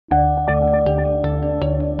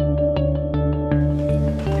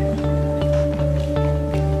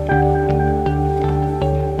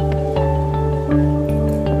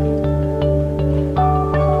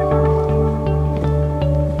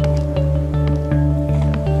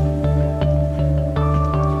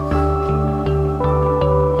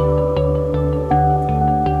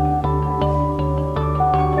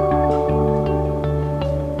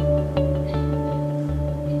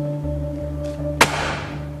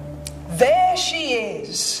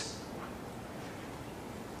is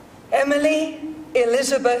Emily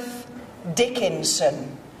Elizabeth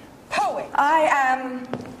Dickinson, poet. I am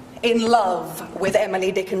in love with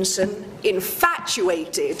Emily Dickinson,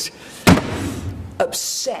 infatuated,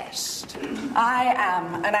 obsessed. I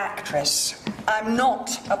am an actress. I'm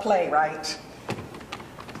not a playwright.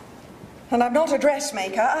 And I'm not a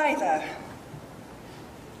dressmaker either.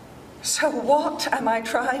 So what am I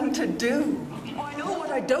trying to do? I know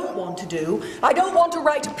what I don't want to do. I don't want to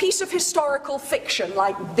write a piece of historical fiction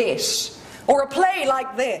like this, or a play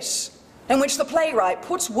like this, in which the playwright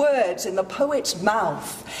puts words in the poet's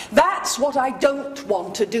mouth. That's what I don't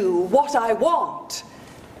want to do. What I want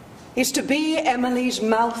is to be Emily's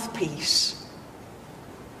mouthpiece.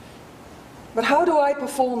 But how do I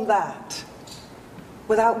perform that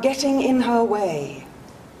without getting in her way?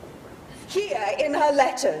 Here in her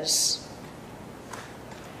letters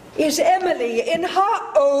is Emily in her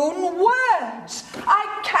own words.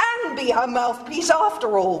 I can be her mouthpiece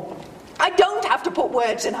after all. I don't have to put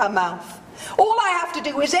words in her mouth. All I have to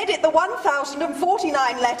do is edit the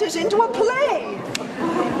 1,049 letters into a play.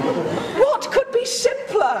 What could be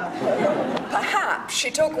simpler? Perhaps she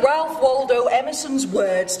took Ralph Waldo Emerson's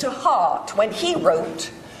words to heart when he wrote,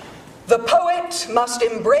 "The poet must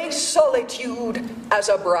embrace solitude as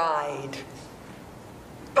a bride."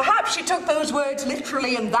 Perhaps she took those words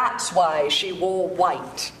literally, and that's why she wore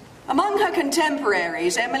white. Among her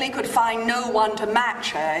contemporaries, Emily could find no one to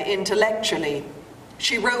match her intellectually.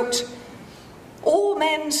 She wrote, "All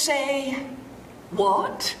men say,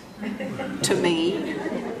 'What?' to me."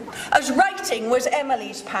 As writing was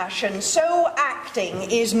Emily's passion, so acting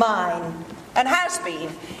is mine, and has been,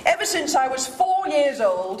 ever since I was 4 years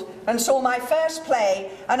old and saw my first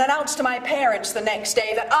play and announced to my parents the next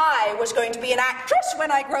day that I was going to be an actress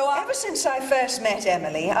when I grow up. Ever since I first met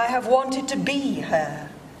Emily, I have wanted to be her.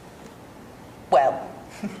 Well,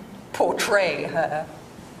 portray her.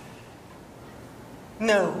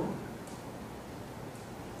 No.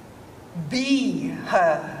 Be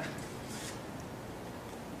her.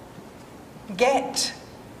 Get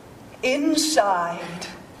inside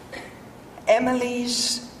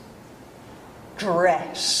Emily's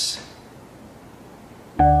dress.